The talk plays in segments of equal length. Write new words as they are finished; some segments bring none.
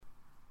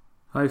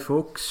Hi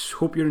folks,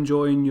 hope you're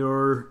enjoying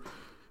your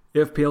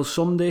FPL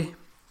Sunday.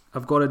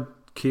 I've got a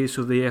case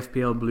of the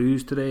FPL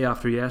Blues today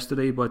after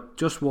yesterday, but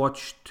just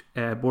watched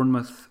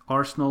Bournemouth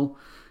Arsenal.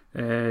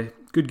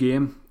 Good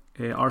game.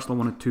 Arsenal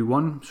won it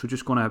 2-1, so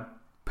just going to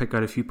pick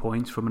out a few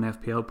points from an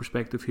FPL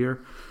perspective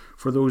here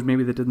for those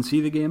maybe that didn't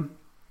see the game.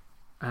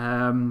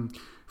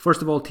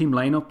 First of all, team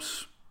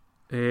lineups.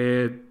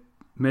 Mesut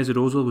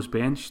Ozil was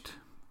benched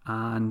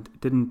and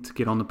didn't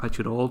get on the pitch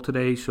at all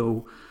today,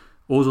 so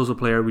Ozil's a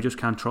player we just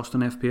can't trust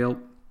in FPL.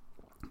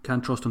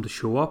 Can't trust him to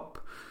show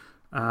up.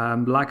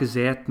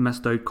 Lacazette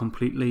missed out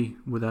completely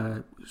with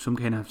some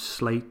kind of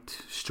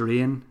slight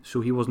strain,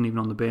 so he wasn't even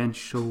on the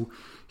bench, so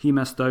he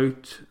missed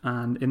out.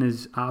 And in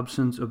his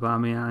absence,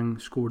 Aubameyang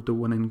scored the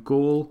winning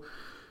goal.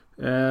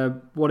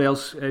 What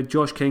else?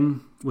 Josh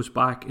King was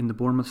back in the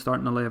Bournemouth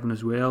starting 11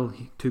 as well.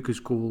 He took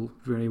his goal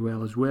very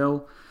well as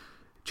well.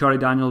 Charlie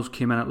Daniels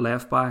came in at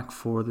left back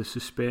for the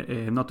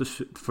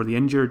for the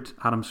injured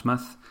Adam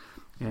Smith.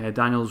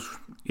 Daniels,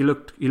 he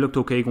looked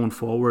okay going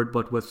forward,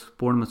 but with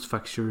Bournemouth's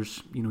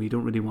fixtures, you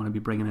don't really want to be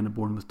bringing in a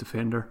Bournemouth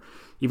defender,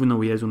 even though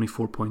he is only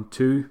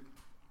 4.2.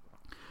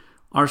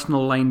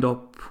 Arsenal lined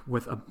up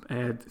with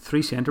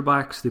three centre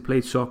backs. They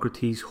played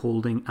Socrates,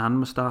 Holding,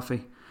 and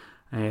Mustafi,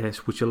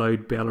 which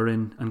allowed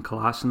Bellerin and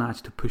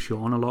Kolasinac to push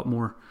on a lot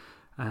more,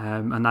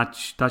 and that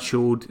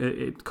showed.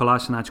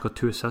 Kolasinac got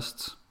 2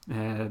 assists.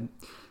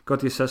 Got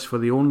the assist for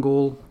the own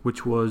goal,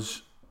 which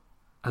was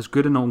as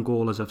good an own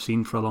goal as I've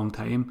seen for a long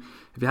time.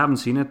 If you haven't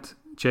seen it,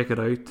 check it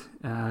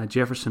out.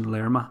 Jefferson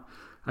Lerma,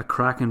 a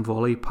cracking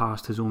volley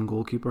past his own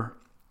goalkeeper.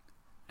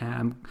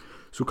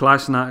 So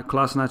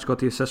Kolasinac got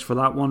the assist for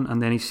that one,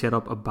 and then he set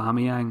up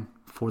Aubameyang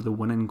for the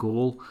winning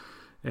goal.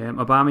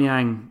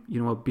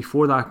 Aubameyang,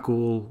 before that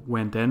goal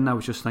went in, I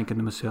was just thinking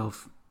to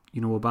myself,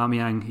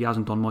 Aubameyang, he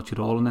hasn't done much at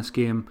all in this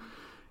game.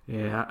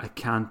 I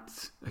can't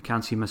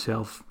see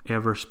myself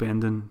ever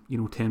spending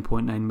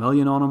 10.9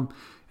 million on him.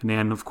 And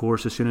then, of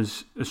course, as soon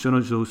as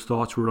those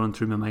thoughts were running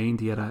through my mind,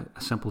 he had a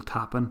simple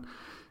tap-in.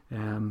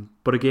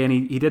 But again,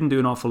 he didn't do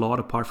an awful lot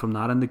apart from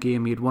that in the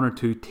game. He had 1 or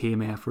 2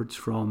 tame efforts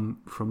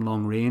from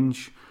long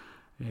range.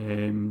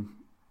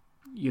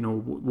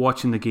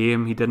 Watching the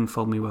game, he didn't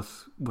fill me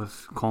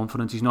with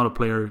confidence. He's not a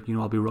player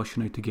I'll be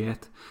rushing out to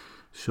get.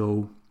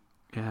 So,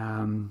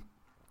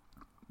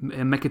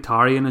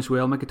 Mkhitaryan as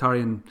well.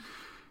 Mkhitaryan,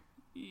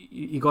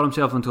 he got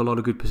himself into a lot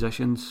of good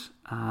positions.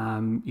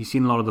 He's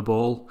seen a lot of the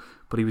ball,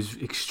 but he was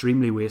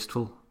extremely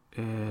wasteful,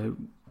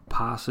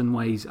 passing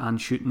wise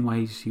and shooting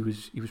wise. He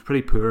was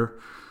pretty poor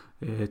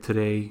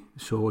today.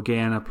 So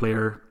again, a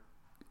player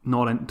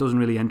doesn't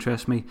really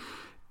interest me.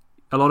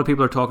 A lot of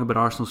people are talking about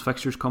Arsenal's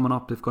fixtures coming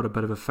up. They've got a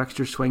bit of a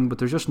fixture swing, but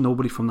there's just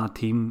nobody from that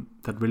team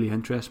that really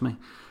interests me.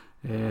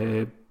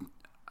 I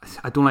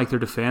don't like their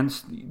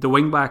defence. The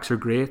wing backs are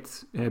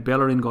great.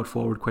 Bellerin got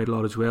forward quite a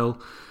lot as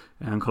well.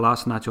 And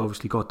Kolasinac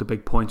obviously got the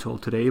big points all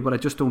today, but I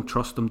just don't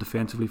trust them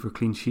defensively for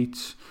clean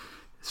sheets.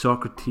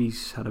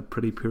 Socrates had a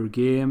pretty poor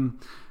game.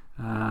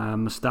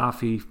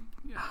 Mustafi,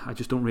 I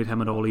just don't rate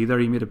him at all either.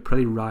 He made a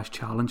pretty rash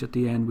challenge at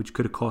the end, which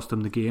could have cost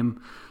him the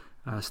game.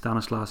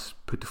 Stanislas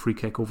put the free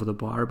kick over the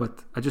bar,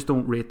 but I just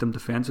don't rate them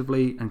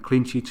defensively, and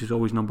clean sheets is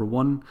always number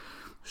one.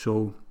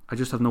 So I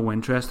just have no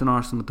interest in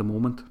Arsenal at the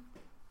moment.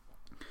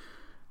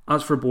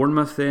 As for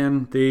Bournemouth,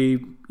 then they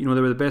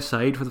were the best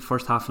side for the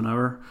first half an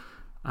hour.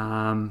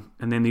 And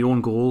then the own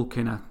goal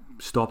kind of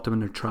stopped them in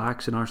their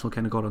tracks, and Arsenal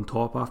kind of got on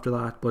top after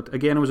that. But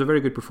again, it was a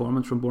very good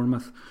performance from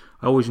Bournemouth.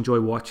 I always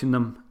enjoy watching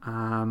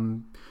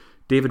them.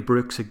 David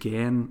Brooks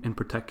again in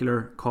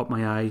particular caught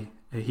my eye.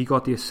 He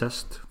got the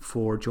assist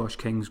for Josh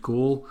King's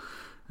goal.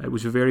 It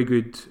was a very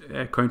good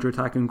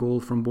counter-attacking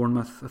goal from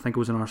Bournemouth. I think it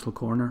was an Arsenal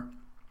corner.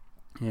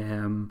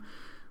 It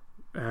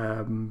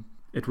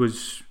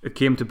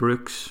came to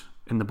Brooks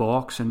in the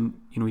box, and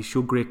he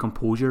showed great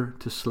composure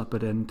to slip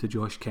it in to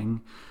Josh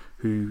King,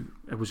 who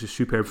it was a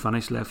superb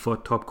finish, left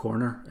foot, top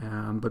corner.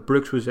 But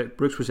Brooks was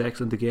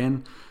excellent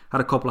again.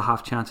 Had a couple of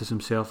half chances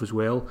himself as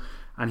well,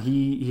 and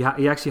he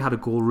actually had a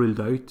goal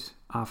ruled out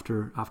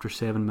after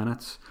 7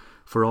 minutes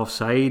for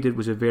offside. It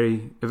was a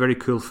very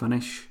cool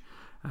finish,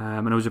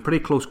 and it was a pretty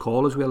close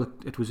call as well.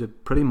 It was a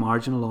pretty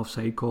marginal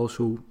offside call.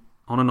 So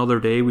on another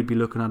day, we'd be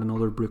looking at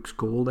another Brooks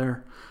goal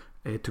there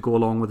to go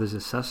along with his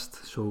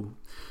assist. So.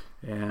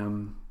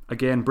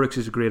 Again, Brooks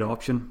is a great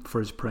option for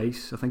his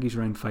price. I think he's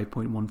around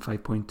 5.1,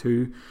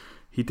 5.2.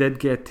 He did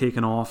get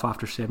taken off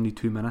after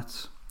 72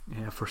 minutes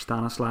for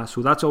Stanislas,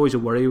 so that's always a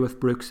worry with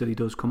Brooks, that he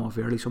does come off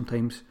early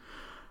sometimes.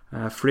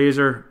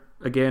 Fraser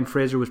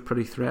was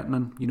pretty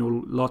threatening.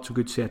 Lots of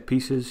good set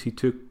pieces. He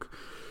took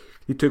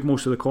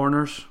most of the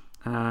corners.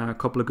 A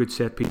couple of good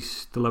set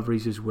piece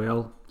deliveries as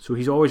well. So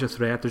he's always a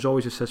threat. There's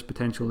always assist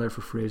potential there for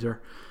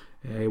Fraser.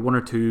 1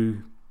 or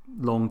 2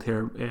 long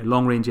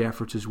range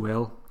efforts as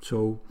well.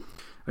 So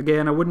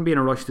again, I wouldn't be in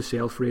a rush to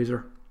sell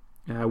Fraser.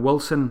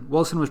 Wilson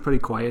was pretty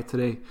quiet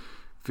today.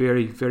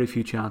 Very, very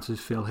few chances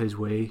fell his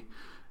way.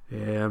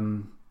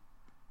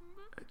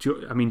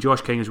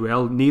 Josh King as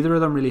well. Neither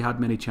of them really had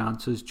many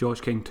chances. Josh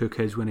King took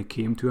his when it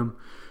came to him,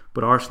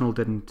 but Arsenal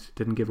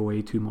didn't give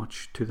away too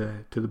much to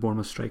the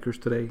Bournemouth strikers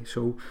today.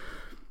 So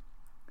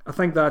I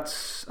think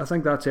that's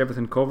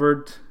everything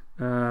covered.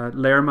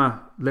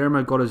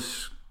 Lerma got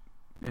his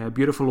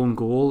beautiful own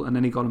goal, and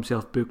then he got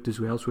himself booked as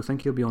well. So I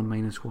think he'll be on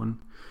 -1.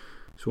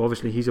 So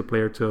obviously he's a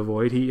player to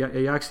avoid. He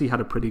actually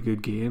had a pretty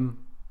good game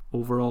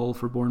overall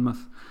for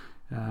Bournemouth.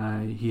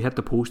 He hit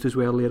the post as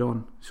well late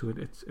on, so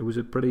it was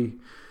a pretty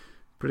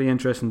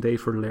interesting day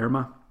for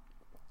Lerma.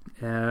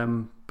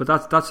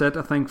 But that's it,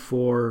 I think,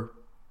 for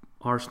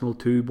Arsenal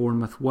 2,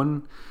 Bournemouth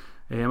 1.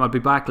 I'll be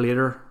back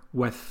later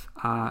with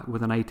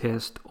an eye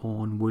test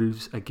on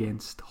Wolves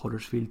against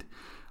Huddersfield.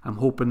 I'm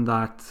hoping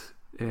that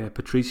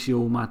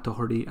Patricio, Matt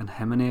Doherty and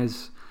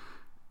Jimenez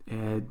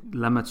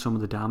limit some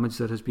of the damage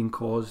that has been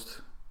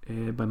caused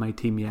by my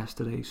team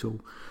yesterday. So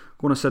I'm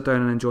going to sit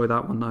down and enjoy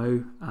that one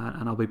now,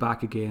 and I'll be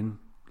back again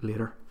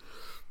later.